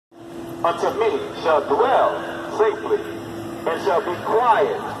unto me shall dwell safely, and shall be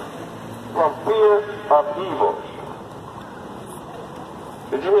quiet from fear of evil.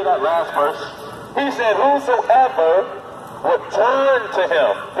 Did you hear that last verse? He said, whosoever would turn to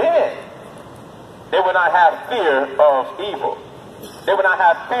him, then they would not have fear of evil. They would not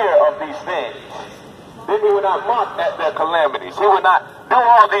have fear of these things. Then he would not mock at their calamities. He would not do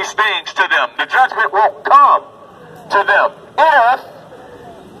all these things to them. The judgment won't come to them if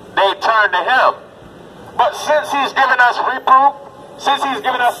they turn to him. But since he's given us reproof, since he's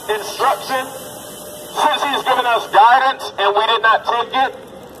given us instruction, since he's given us guidance and we did not take it,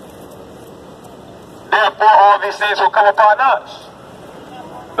 therefore all these things will come upon us.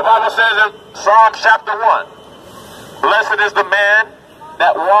 The Bible says in Psalms chapter 1, blessed is the man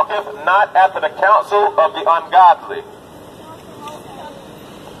that walketh not after the counsel of the ungodly.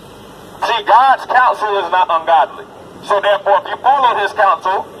 See, God's counsel is not ungodly. So therefore, if you follow his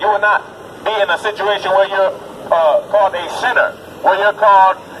counsel, you will not be in a situation where you're called a sinner, where you're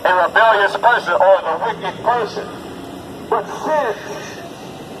called a rebellious person or the wicked person. But since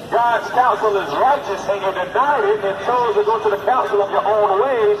God's counsel is righteous and you denied it and chose to go to the counsel of your own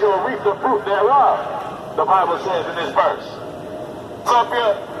ways, you'll reap the fruit thereof, the Bible says in this verse. So if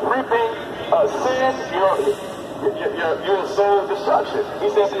you're reaping sin, you'll sow destruction. He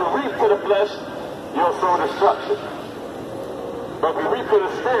says if you reap to the flesh, you'll sow destruction. But if you reap to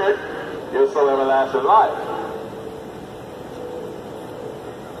the spirit, you'll sow everlasting life.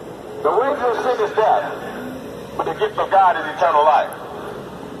 The wages of sin is death, but the gift of God is eternal life.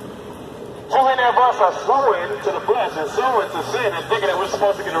 Too many of us are sowing to the flesh and sowing to sin and thinking that we're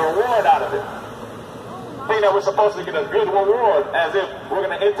supposed to get a reward out of it. Thinking that we're supposed to get a good reward, as if we're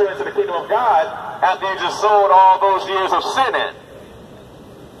going to enter into the kingdom of God after you just sowed all those years of sin in.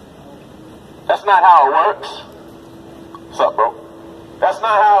 That's not how it works. What's up, bro? That's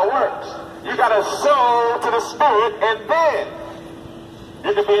not how it works. You got to sow to the Spirit, and then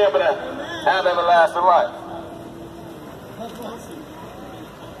you can be able to have everlasting life.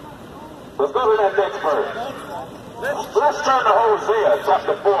 Let's go to that next verse. Let's turn to Hosea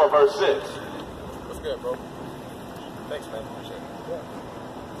chapter 4, verse 6. What's good, bro? Thanks, man. Appreciate it.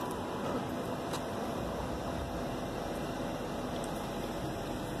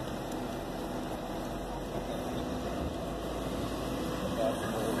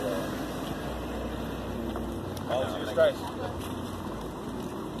 Oh, Jesus Christ.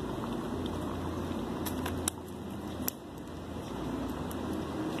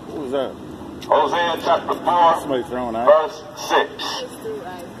 What was that? Hosea chapter 4, Somebody throwing out. verse 6.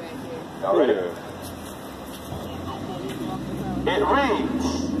 Y'all ready? It reads,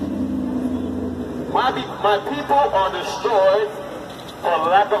 My people are destroyed for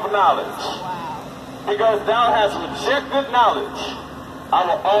lack of knowledge. Because thou hast rejected knowledge, I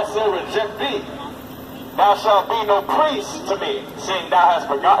will also reject thee. Thou shalt be no priest to me, seeing thou hast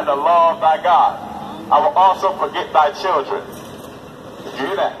forgotten the law of thy God. I will also forget thy children. Did you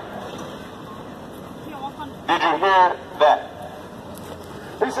hear that? Did you hear that?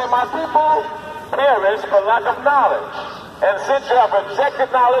 He said, my people perish for lack of knowledge. And since you have rejected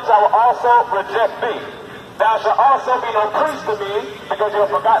knowledge, I will also reject thee. Thou shalt also be no priest to me, because you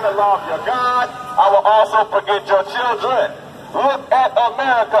have forgotten the law of your God. I will also forget your children. Look at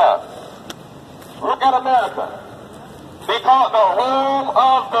America. Look at America. They call it the home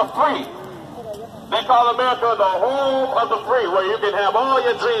of the free. They call America the home of the free, where you can have all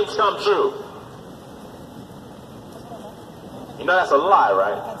your dreams come true. You know that's a lie,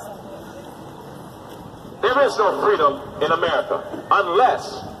 right? There is no freedom in America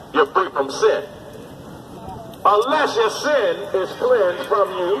unless you're free from sin. Unless your sin is cleansed from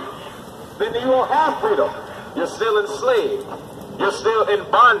you, then you won't have freedom. You're still enslaved. You're still in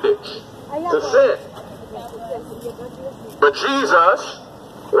bondage to sin. But Jesus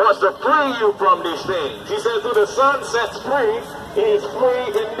wants to free you from these things. He says, who the Son sets free, he is free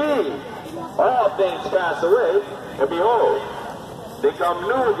indeed. All things pass away, and behold, they come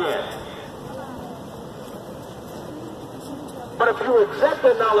new again. But if you reject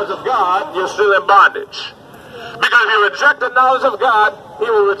the knowledge of God, you're still in bondage. Because if you reject the knowledge of God, he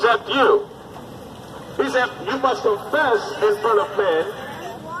will reject you. He said, you must confess in front of men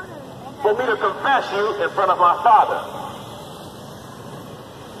for me to confess you in front of my Father.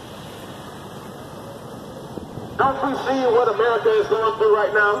 Don't we see what America is going through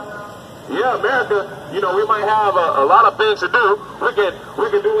right now? Yeah, America, you know, we might have a lot of things to do. We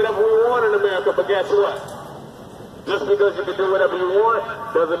can do whatever we want in America, but guess what? Just because you can do whatever you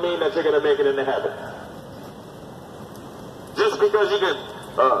want doesn't mean that you're going to make it into heaven. Just because you can,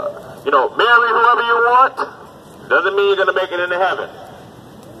 marry whoever you want doesn't mean you're going to make it into heaven.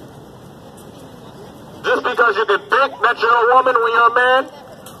 because you can think that you're a woman when you're a man,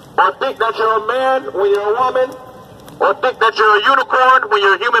 or think that you're a man when you're a woman, or think that you're a unicorn when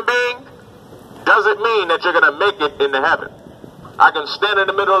you're a human being, doesn't mean that you're going to make it into heaven. I can stand in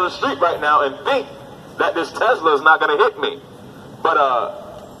the middle of the street right now and think that this Tesla is not going to hit me. But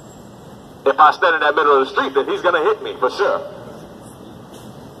if I stand in that middle of the street, then he's going to hit me for sure.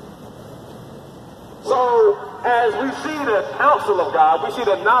 So as we see the counsel of God, we see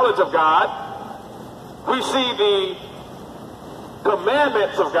the knowledge of God, we see the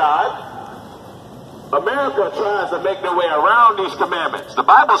commandments of God, America tries to make their way around these commandments. The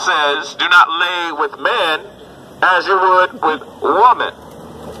Bible says, do not lay with man as you would with woman.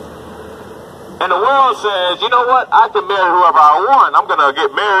 And the world says, you know what? I can marry whoever I want. I'm going to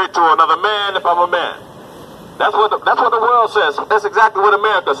get married to another man if I'm a man. That's what the world says. That's exactly what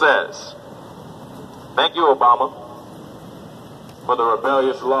America says. Thank you, Obama, for the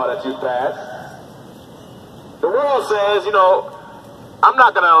rebellious law that you passed. The world says, you know, I'm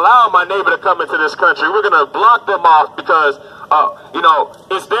not going to allow my neighbor to come into this country. We're going to block them off because, you know,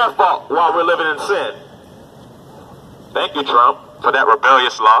 it's their fault while we're living in sin. Thank you, Trump, for that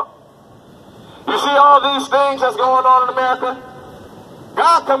rebellious law. You see all these things that's going on in America?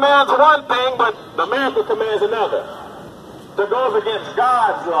 God commands one thing, but America commands another. That goes against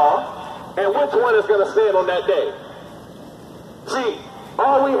God's law, and which one is going to stand on that day? See,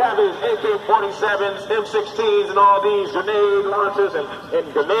 all we have is AK-47s, M16s, and all these grenade launchers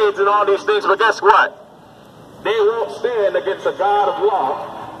and grenades and all these things, but guess what? They won't stand against a God of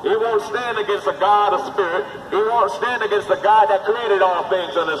law. He won't stand against a God of spirit. He won't stand against the God that created all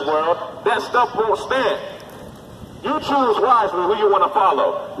things in this world. That stuff won't stand. You choose wisely who you want to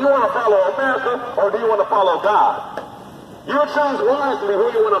follow. You want to follow America, or do you want to follow God? You choose wisely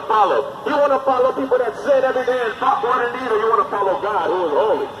who you want to follow. You want to follow people that sin every day and thought one and or you want to follow God who is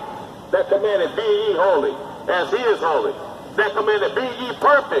holy. That commanded, be ye holy, as he is holy. That commanded, be ye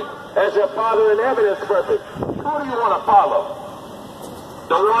perfect, as your Father in heaven is perfect. Who do you want to follow?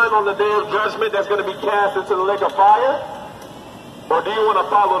 The one on the day of judgment that's going to be cast into the lake of fire? Or do you want to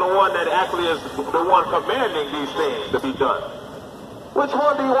follow the one that actually is the one commanding these things to be done? Which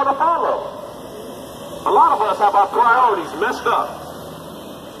one do you want to follow? A lot of us have our priorities messed up.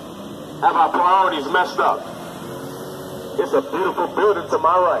 It's a beautiful building to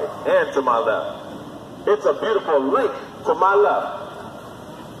my right and to my left. It's a beautiful lake to my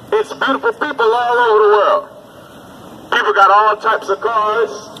left. It's beautiful people all over the world. People got all types of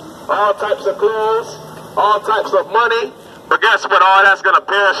cars, all types of clothes, all types of money. But guess what? All that's going to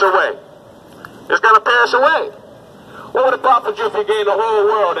perish away. It's going to perish away. What would it profit you if you gain the whole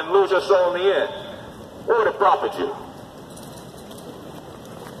world and lose your soul in the end? What would it profit you?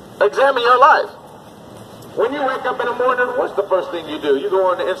 Examine your life. When you wake up in the morning, what's the first thing you do? You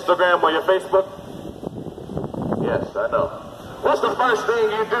go on to Instagram or your Facebook? Yes, I know. What's the first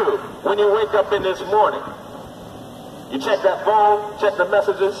thing you do when you wake up in this morning? You check that phone, check the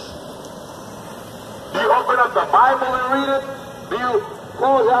messages. Do you open up the Bible and read it? Do you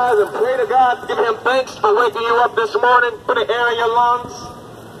close your eyes and pray to God, give him thanks for waking you up this morning, putting air in your lungs?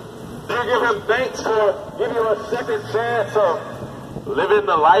 Do you give him thanks for giving you a second chance of living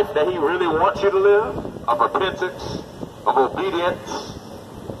the life that he really wants you to live? Of repentance, of obedience,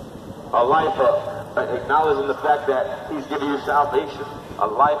 a life of acknowledging the fact that he's giving you salvation, a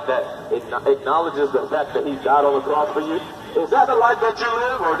life that acknowledges the fact that he died on the cross for you. Is that the life that you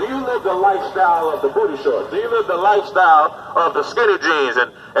live, or do you live the lifestyle of the booty shorts? Do you live the lifestyle of the skinny jeans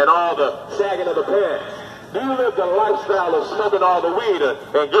and all the sagging of the pants? Do you live the lifestyle of smoking all the weed and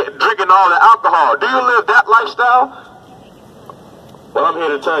drinking all the alcohol? Do you live that lifestyle? Well, I'm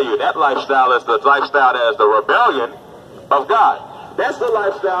here to tell you, that lifestyle is the lifestyle that is the rebellion of God. That's the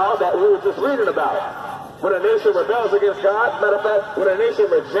lifestyle that we were just reading about. When a nation rebels against God, matter of fact, when a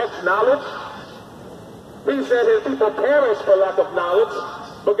nation rejects knowledge, he said his people perish for lack of knowledge,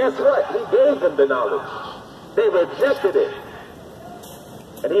 but guess what? He gave them the knowledge. They rejected it.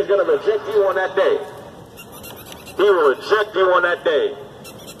 And he's going to reject you on that day. He will reject you on that day.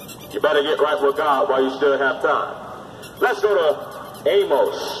 You better get right with God while you still have time. Let's go to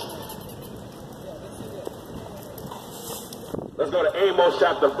Amos. Let's go to Amos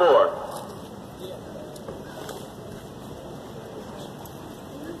chapter 4.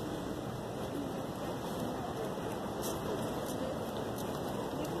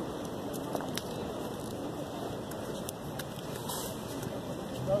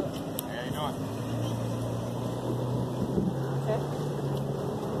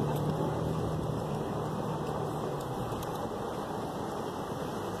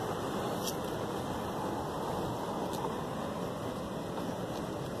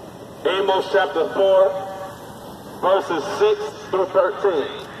 Amos chapter 4, verses 6 through 13.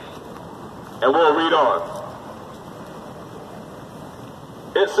 And we'll read on.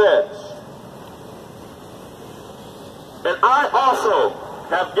 It says, "And I also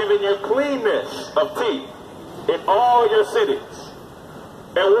have given you cleanness of teeth in all your cities,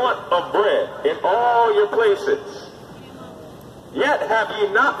 and want of bread in all your places. Yet have ye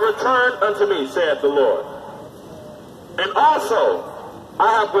not returned unto me, saith the Lord. And also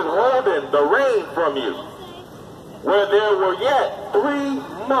I have withholden the rain from you, where there were yet 3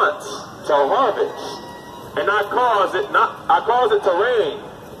 months to harvest. And I caused it to rain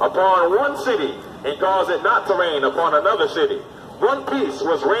upon one city, and caused it not to rain upon another city. One piece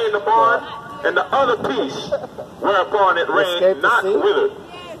was rained upon, and the other piece whereupon it rained not withered.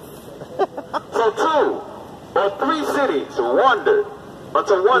 So 2 or 3 cities wandered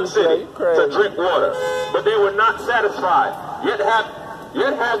unto one city to drink water, but they were not satisfied. Yet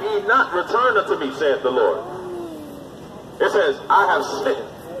have ye not returned unto me, saith the Lord." It says, "I have smitten."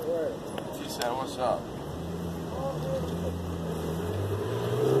 She said, "What's up?"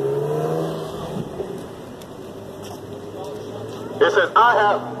 It says, "I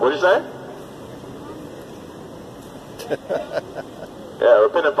have," what did you say? Yeah,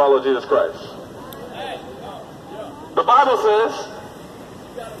 repent and follow Jesus Christ. The Bible says,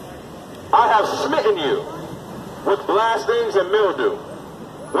 "I have smitten you with blastings and mildew,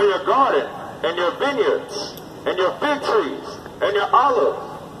 when your garden and your vineyards and your fig trees and your olives."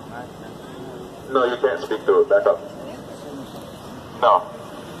 No, you can't speak through it. Back up. No.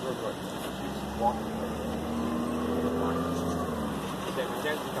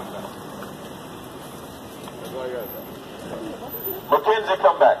 Mackenzie,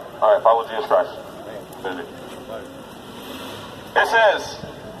 come back. All right, follow Jesus Christ. It says,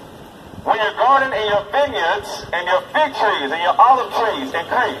 "When your garden and your vineyards and your fig trees and your olive trees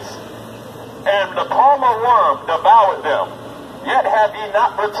increase, and the palmer worm devoured them, yet have ye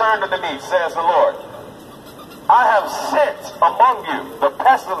not returned unto me, says the Lord. I have sent among you the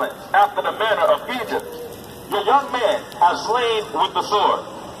pestilence after the manner of Egypt. Your young men have slain with the sword,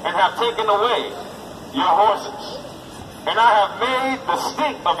 and have taken away your horses. And I have made the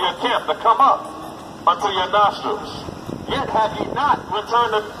stink of your camp to come up unto your nostrils. Yet have ye not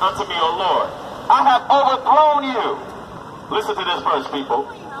returned unto me, O Lord. I have overthrown you." Listen to this verse, people.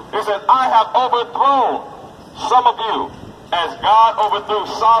 It says, "I have overthrown some of you, as God overthrew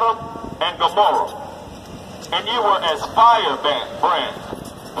Sodom and Gomorrah. And you were as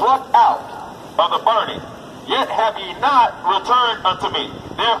firebrands, plucked out of the burning. Yet have ye not returned unto me.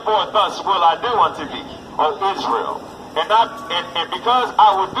 Therefore thus will I do unto thee, O Israel. And because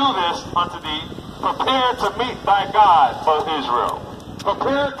I will do this unto thee, prepare to meet thy God, O Israel.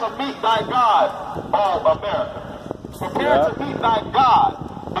 Prepare to meet thy God, O America. Prepare to meet thy God,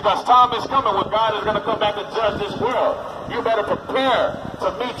 because time is coming when God is going to come back and judge this world. You better prepare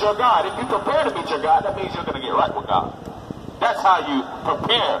to meet your God. If you prepare to meet your God, that means you're going to get right with God. That's how you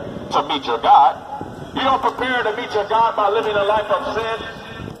prepare to meet your God. You don't prepare to meet your God by living a life of sin.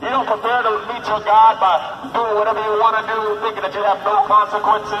 You don't prepare to meet your God by doing whatever you want to do, thinking that you have no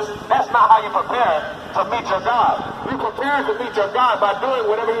consequences. That's not how you prepare to meet your God. You prepare to meet your God by doing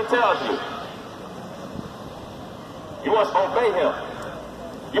whatever he tells you. You must obey him.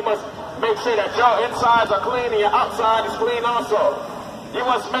 You must make sure that your insides are clean and your outside is clean also. You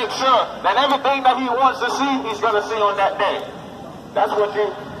must make sure that everything that he wants to see, he's going to see on that day. That's what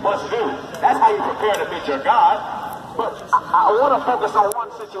you must do. That's how you prepare to meet your God. But I want to focus on one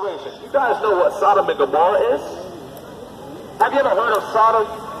situation. You guys know what Sodom and Gomorrah is? Have you ever heard of Sodom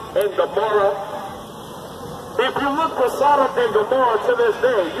and Gomorrah? If you look for Sodom and Gomorrah to this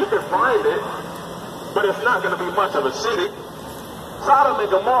day, you can find it, but it's not going to be much of a city. Sodom and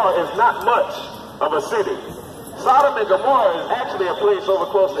Gomorrah is not much of a city. Sodom and Gomorrah is actually a place over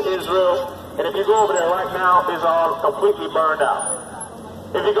close to Israel, and if you go over there right now, it's all completely burned out.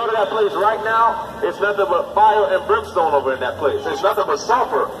 If you go to that place right now, it's nothing but fire and brimstone over in that place. There's nothing but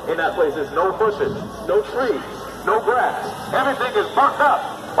sulfur in that place. There's no bushes, no trees, no grass. Everything is burnt up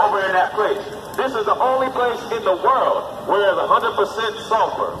over in that place. This is the only place in the world where there's 100%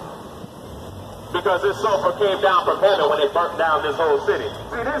 sulfur. Because this sulfur came down from heaven when it burnt down this whole city.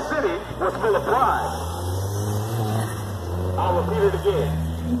 See, this city was full of pride. I'll repeat it again.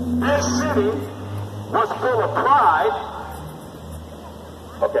 This city was full of pride.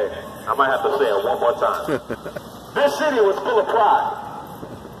 Okay, I might have to say it one more time. This city was full of pride.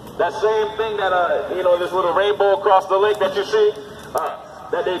 That same thing that, this little rainbow across the lake that you see,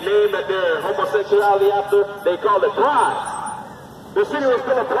 that they named that their homosexuality after, they called it pride. The city was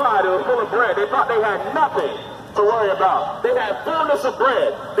full of pride. It was full of bread. They thought they had nothing to worry about. They had fullness of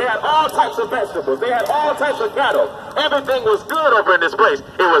bread. They had all types of vegetables. They had all types of cattle. Everything was good over in this place.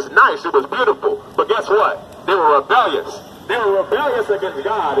 It was nice. It was beautiful. But guess what? They were rebellious. They were rebellious against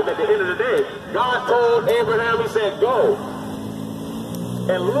God. And at the end of the day, God told Abraham, he said, go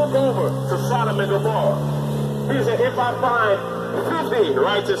and look over to Sodom and Gomorrah. He said, if I find 50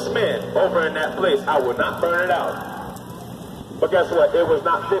 righteous men over in that place, I will not burn it out. But guess what? It was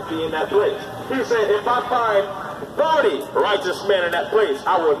not 50 in that place. He said, if I find 40 righteous men in that place,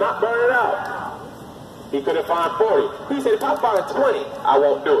 I will not burn it out. He couldn't find 40. He said, if I find 20, I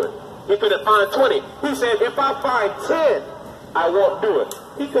won't do it. He couldn't find 20. He said, if I find 10, I won't do it.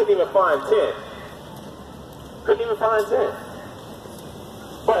 He couldn't even find 10. Couldn't even find 10.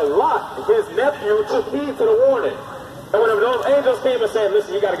 But Lot, his nephew, took heed to the warning. And when those angels came and said,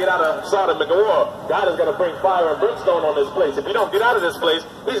 listen, you got to get out of Sodom and Gomorrah. God is going to bring fire and brimstone on this place. If you don't get out of this place,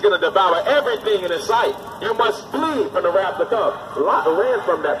 he's going to devour everything in his sight. You must flee from the wrath to come. Lot ran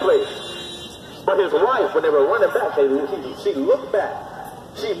from that place. But his wife, when they were running back, she looked back.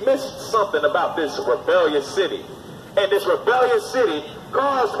 She missed something about this rebellious city. And this rebellious city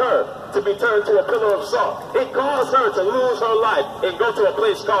caused her to be turned to a pillar of salt. It caused her to lose her life and go to a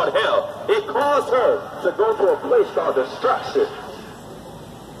place called hell. It caused her to go to a place called destruction.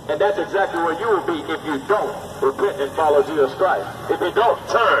 And that's exactly where you will be if you don't repent and follow Jesus Christ. If you don't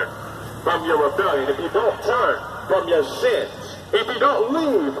turn from your rebellion, if you don't turn from your sins, if you don't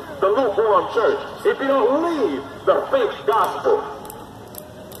leave the lukewarm church, if you don't leave the fake gospel,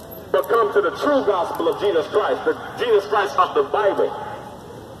 but come to the true gospel of Jesus Christ, the Jesus Christ of the Bible,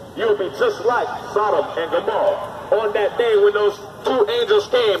 you'll be just like Sodom and Gomorrah. On that day when those two angels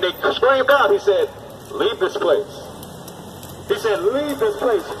came, they screamed out, he said, leave this place. He said, leave this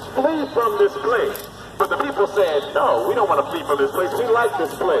place, flee from this place. But the people said, no, we don't want to flee from this place, we like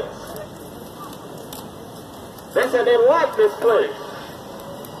this place. They said they like this place.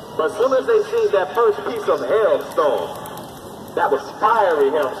 But as soon as they see that first piece of hailstone, that was fiery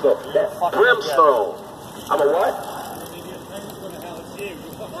hailstone, that brimstone. I'm a what?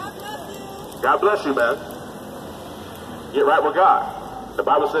 God bless you, man. Get right with God. The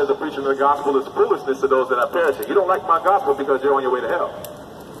Bible says the preaching of the gospel is foolishness to those that are perishing. You don't like my gospel because you're on your way to hell.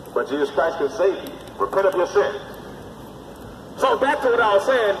 But Jesus Christ can save you. Repent of your sin. So back to what I was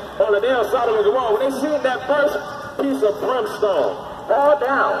saying on the day of Sodom and Gomorrah, when they seen that first piece of brimstone fall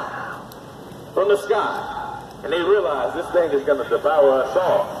down from the sky, and they realized this thing is going to devour us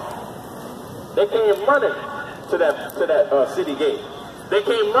all, they came running to that city gate. They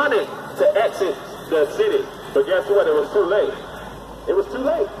came running to exit the city. But guess what? It was too late. It was too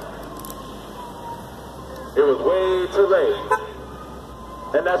late. It was way too late.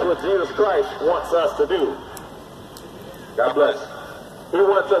 And that's what Jesus Christ wants us to do. God bless. He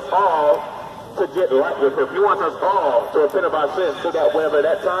wants us all to get right with him. He wants us all to repent of our sins so that whenever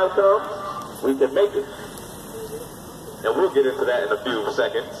that time comes, we can make it. And we'll get into that in a few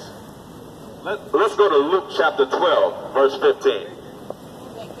seconds. Let's go to Luke chapter 12, verse 15.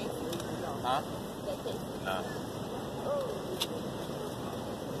 Huh? No.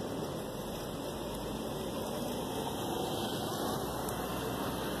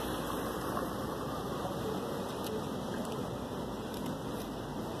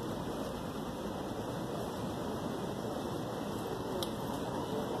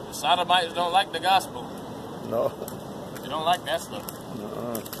 The Sodomites don't like the gospel. No. They don't like that stuff.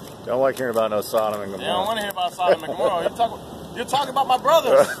 Don't like hearing about no Sodom and Gomorrah. They don't want to hear about Sodom and Gomorrah. You're talking about my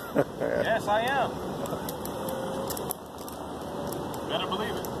brothers. Yeah. Yes, I am. Better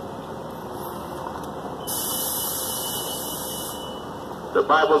believe it. The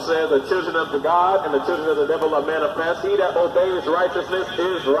Bible says the children of the God and the children of the devil are manifest. He that obeys righteousness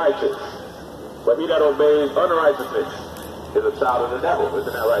is righteous. But he that obeys unrighteousness is a child of the devil.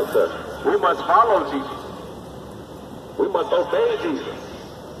 Isn't that right, sir? We must follow Jesus. We must obey Jesus.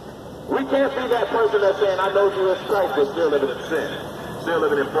 We can't be that person that's saying, I know Jesus Christ, but still living in sin, still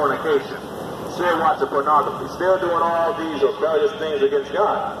living in fornication, still watching pornography, still doing all these rebellious things against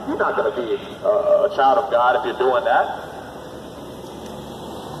God. You're not going to be a child of God if you're doing that.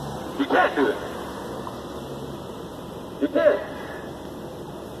 You can't do it. You can't.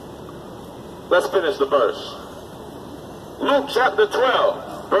 Let's finish the verse. Luke chapter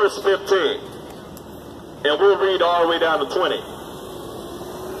 12, verse 15. And we'll read all the way down to 20.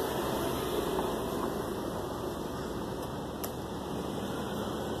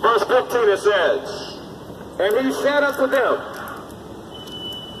 Verse 15 it says, and he said unto them,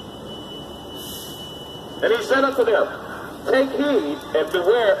 take heed and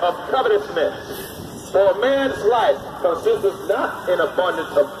beware of covetousness, for a man's life consisteth not in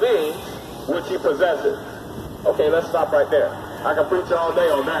abundance of things which he possesseth. Okay, let's stop right there. I can preach all day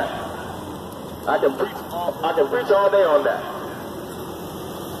on that. I can preach all day on that.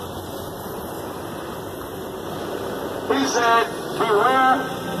 He said, beware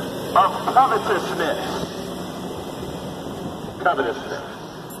of covetousness. Covetousness.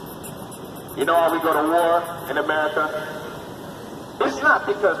 You know why we go to war in America? It's not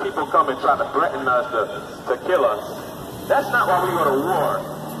because people come and try to threaten us to kill us. That's not why we go to war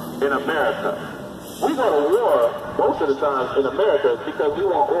in America. We go to war most of the time in America because we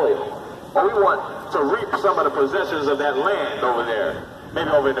want oil. Or we want to reap some of the possessions of that land over there. Maybe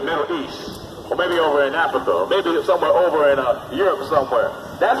over in the Middle East. Or maybe over in Africa. Or maybe somewhere over in Europe somewhere.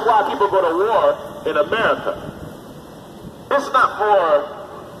 That's why people go to war in America. It's not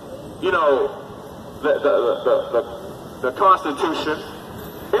for, you know, the Constitution.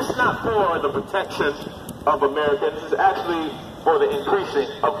 It's not for the protection of Americans. It's actually for the increasing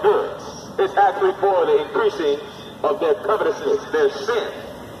of goods. It's actually for the increasing of their covetousness, their sin.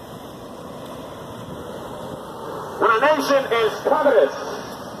 When a nation is covetous,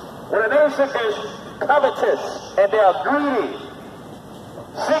 when a nation is covetous and they are greedy,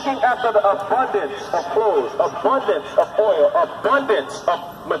 seeking after the abundance of clothes, abundance of oil, abundance of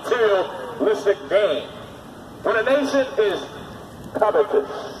materialistic gain. When a nation is covetous,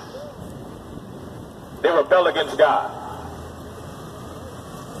 they rebel against God.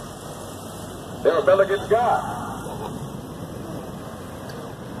 They rebel against God.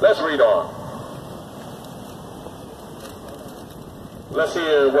 Let's read on. Let's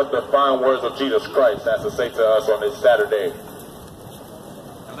hear what the fine words of Jesus Christ has to say to us on this Saturday.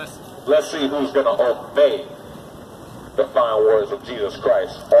 Let's see who's going to obey the fine words of Jesus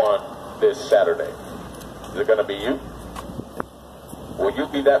Christ on this Saturday. Is it going to be you? Will you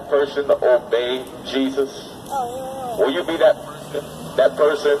be that person to obey Jesus? Will you be that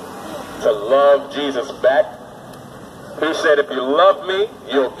person to love Jesus back? He said, if you love me,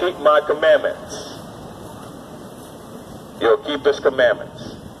 you'll keep my commandments. You'll keep his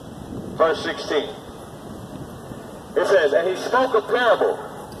commandments. Verse 16. It says, and he spoke a parable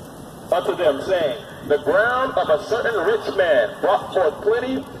unto them, saying, the ground of a certain rich man brought forth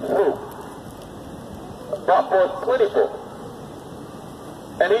plenty fruit. Brought forth plentiful.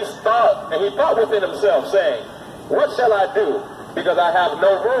 And he thought within himself, saying, what shall I do? Because I have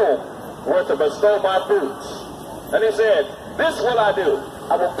no room where to bestow my fruits. And he said, this will I do.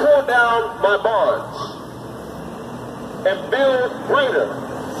 I will pull down my barns and build greater.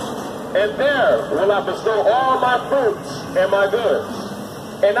 And there will I bestow all my fruits and my goods.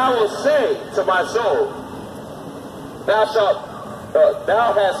 And I will say to my soul,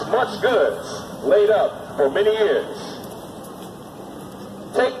 thou hast much goods laid up for many years.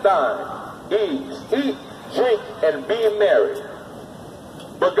 Take thine ease, eat, drink, and be merry.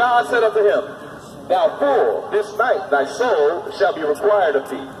 But God said unto him, thou fool, this night thy soul shall be required of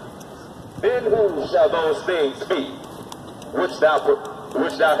thee. Then whose shall those things be which thou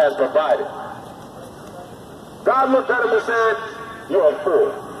hast provided? God looked at him and said, you're a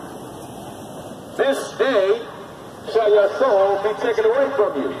fool. This day shall your soul be taken away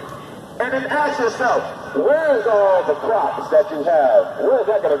from you. And then ask yourself, where's all the crops that you have? Where's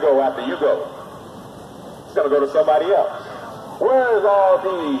that going to go after you go? It's going to go to somebody else. Where's all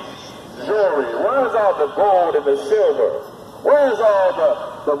these jewelry? Where's all the gold and the silver? Where's all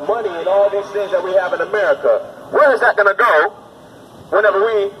the money and all these things that we have in America? Where is that going to go whenever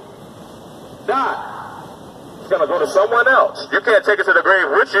we die? It's going to go to someone else. You can't take it to the grave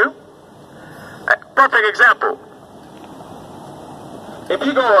with you. Perfect example. If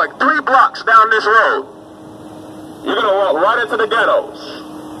you go like 3 blocks down this road, you're going to walk right into the ghettos.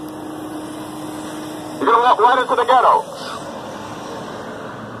 You're going to walk right into the ghettos.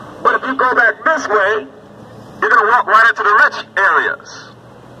 But if you go back this way, you're going to walk right into the rich areas.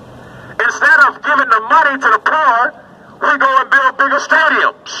 Instead of giving the money to the poor, we go and build bigger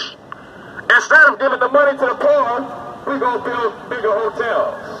stadiums. Instead of giving the money to the poor, we go build bigger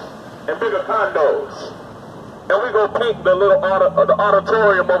hotels and bigger condos. And we go paint the little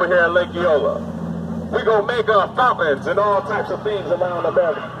auditorium over here in Lake Eola. We go make fountains and all types of things around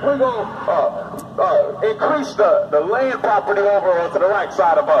America. We go increase the land property over onto the right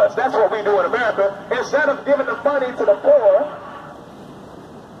side of us. That's what we do in America. Instead of giving the money to the poor,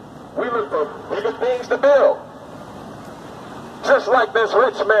 we look for bigger things to build. Just like this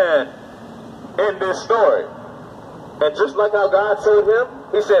rich man in this story. And just like how God saved him,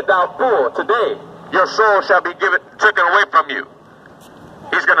 he said, thou fool, today your soul shall be taken away from you.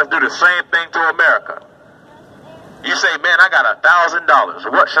 He's going to do the same thing to America. You say, man, I got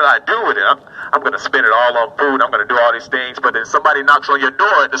 $1,000. What should I do with it? I'm going to spend it all on food. I'm going to do all these things. But then somebody knocks on your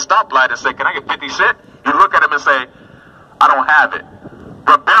door at the stoplight and say, can I get 50 cents? You look at him and say, I don't have it.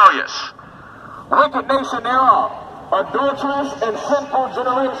 Rebellious. Wicked nation they are. Adulterous and sinful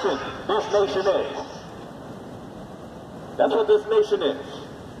generation this nation is. That's what this nation is.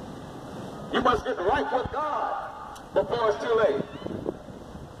 You must get right with God before it's too late.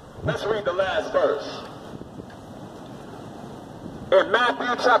 Let's read the last verse. In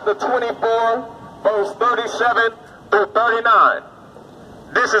Matthew chapter 24, verse 37 through 39.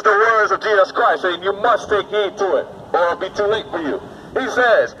 This is the words of Jesus Christ, saying you must take heed to it, or it'll be too late for you. He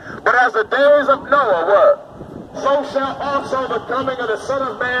says, but as the days of Noah were, so shall also the coming of the Son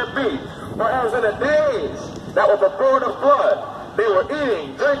of Man be. For as in the days that were before the flood, they were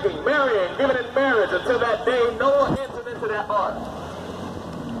eating, drinking, marrying, giving in marriage, until that day Noah entered into that ark,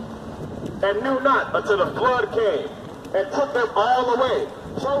 and knew not until the flood came, and took them all away.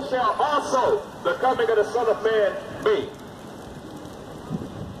 So shall also the coming of the Son of Man be.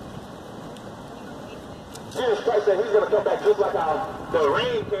 Jesus Christ said he's going to come back just like how the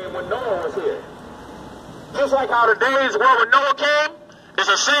rain came when Noah was here. Just like how the days were when Noah came, it's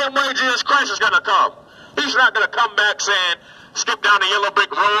the same way Jesus Christ is going to come. He's not going to come back saying, skip down the yellow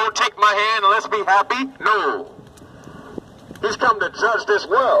brick road, take my hand, and let's be happy. No. He's come to judge this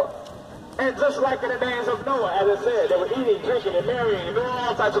world. And just like in the days of Noah, as I said, they were eating, drinking, and marrying, and doing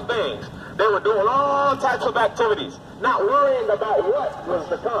all types of things. They were doing all types of activities, not worrying about what was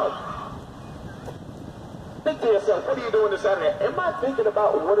to come. Think to yourself, what are you doing this Saturday? Am I thinking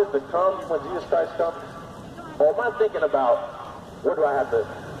about what is to come when Jesus Christ comes? Or am I thinking about what do I have to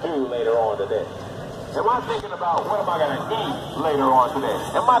do later on today? Am I thinking about what am I going to eat later on today?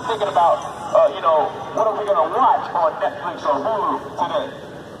 Am I thinking about, what are we going to watch on Netflix or Hulu today?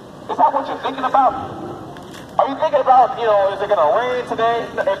 Is that what you're thinking about? Are you thinking about, is it going to rain today?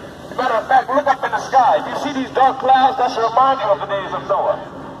 Matter of fact, look up in the sky. If you see these dark clouds, that should remind you of the days of Noah.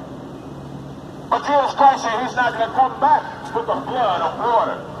 But Jesus Christ said he's not going to come back with the flood of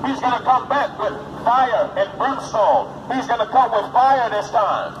water. He's going to come back with fire and brimstone. He's going to come with fire this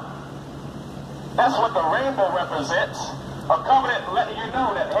time. That's what the rainbow represents. A covenant letting you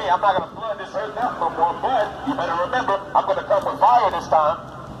know that, hey, I'm not going to flood this earth out no more, but you better remember, I'm going to come with fire this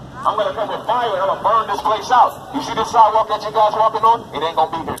time. I'm going to come with fire and I'm going to burn this place out. You see this sidewalk that you guys walking on? It ain't going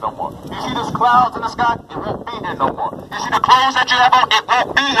to be here no more. You see this clouds in the sky? It won't be here no more. You see the clothes that you have on? It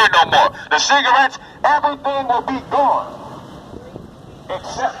won't be here no more. The cigarettes, everything will be gone.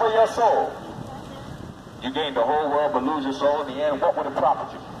 Except for your soul. You gain the whole world but lose your soul in the end. What would it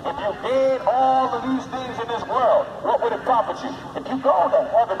profit you? If you gain all of these things in this world, what would it profit you? If you go to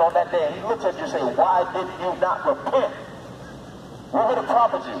heaven on that day and he looks at you and says, why didn't you not repent? What would it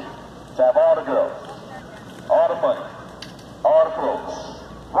profit you? To have all the girls, all the money, all the clothes.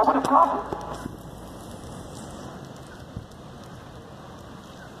 What would it profit?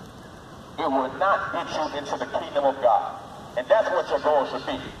 It will not get you into the kingdom of God. And that's what your goal should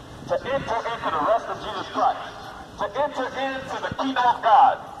be. To enter into the rest of Jesus Christ. To enter into the kingdom of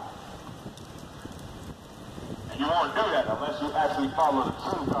God. And you won't do that unless you actually follow the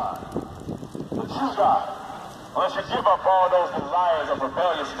true God. The true God. Unless you give up all those desires of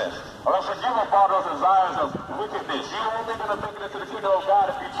rebelliousness. Unless you give up all those desires of wickedness. You're only going to make it into the kingdom of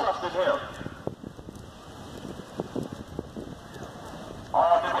God if you trust in Him.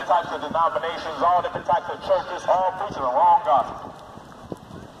 All different types of denominations, all different types of churches, all preaching the wrong gospel.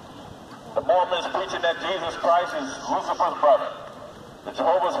 The Mormons preaching that Jesus Christ is Lucifer's brother. The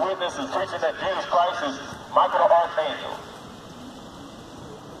Jehovah's Witness is preaching that Jesus Christ is Michael the Archangel.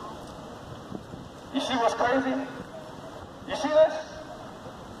 You see what's crazy? You see this?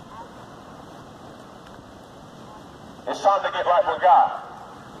 It's time to get right with God.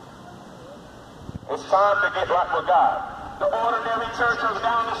 It's time to get right with God. The ordinary churches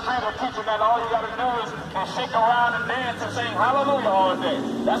down the street are teaching that all you got to do is shake around and dance and sing hallelujah all day.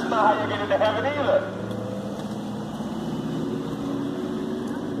 That's not how you get into heaven either.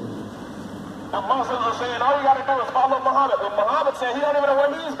 The Muslims are saying all you got to do is follow Muhammad. But Muhammad said he don't even know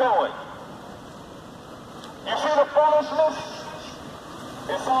where he's going. You see the foolishness?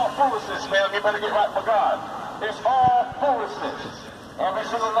 It's all foolishness, man. You better get right with God. It's all foolishness. Every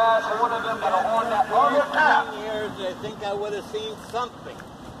single last one of them that are on that road path. Years, I think I would have seen something.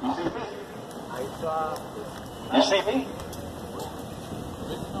 You see me? I saw. You see me?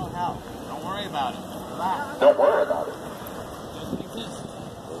 There's no hell. Don't worry about it. Relax. Don't worry about it. It doesn't exist.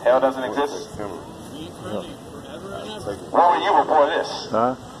 Hell doesn't exist? Eternity, forever and ever. Where were you before this?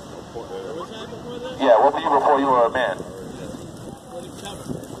 Huh? Where was I before this? Yeah, where were you before you were a man?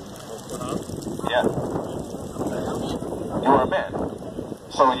 47. Yeah. You were a man.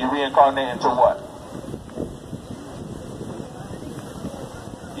 So you reincarnate into what?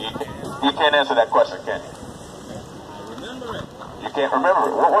 You can't. You can't answer that question, can you? I remember it. You can't remember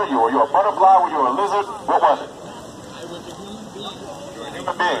it. What were you? Were you a butterfly? Were you a lizard? What was it? I was a human being. You were a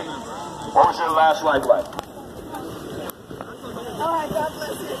human being. What was your last life like?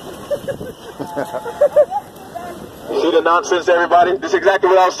 You see the nonsense, everybody? This is exactly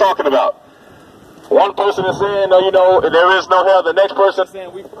what I was talking about. One person is saying, no, you know, there is no hell. The next person is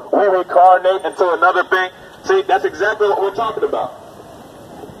saying we reincarnate into another thing. See, that's exactly what we're talking about.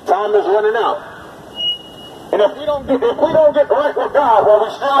 Time is running out. And if we don't get right with God while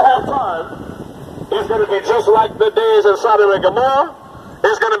we still have time, it's going to be just like the days of Sodom and Gomorrah.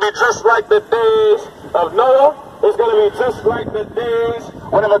 It's going to be just like the days of Noah. It's going to be just like the days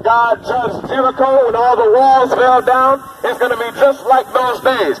whenever God judged Jericho when all the walls fell down. It's going to be just like those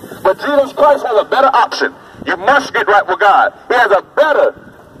days. But Jesus Christ has a better option. You must get right with God. He has a better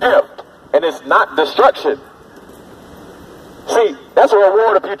gift, and it's not destruction. See, that's a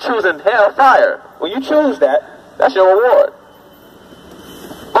reward if you choose in hellfire. When you choose that, that's your reward.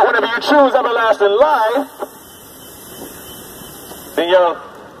 But whenever you choose everlasting life, then your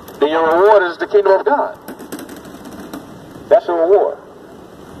reward is the kingdom of God. That's your reward.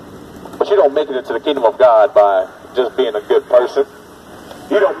 But you don't make it into the kingdom of God by just being a good person.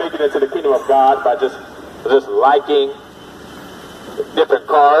 You don't make it into the kingdom of God by just liking different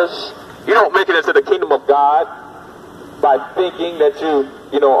cars. You don't make it into the kingdom of God by thinking that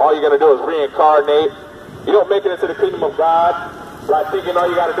all you're going to do is reincarnate. You don't make it into the kingdom of God by thinking all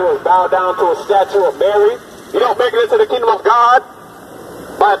you got to do is bow down to a statue of Mary. You don't make it into the kingdom of God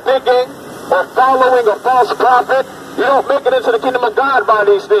by thinking or following a false prophet. You don't make it into the kingdom of God by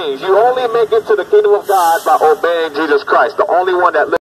these things. You only make it to the kingdom of God by obeying Jesus Christ, the only one that lives.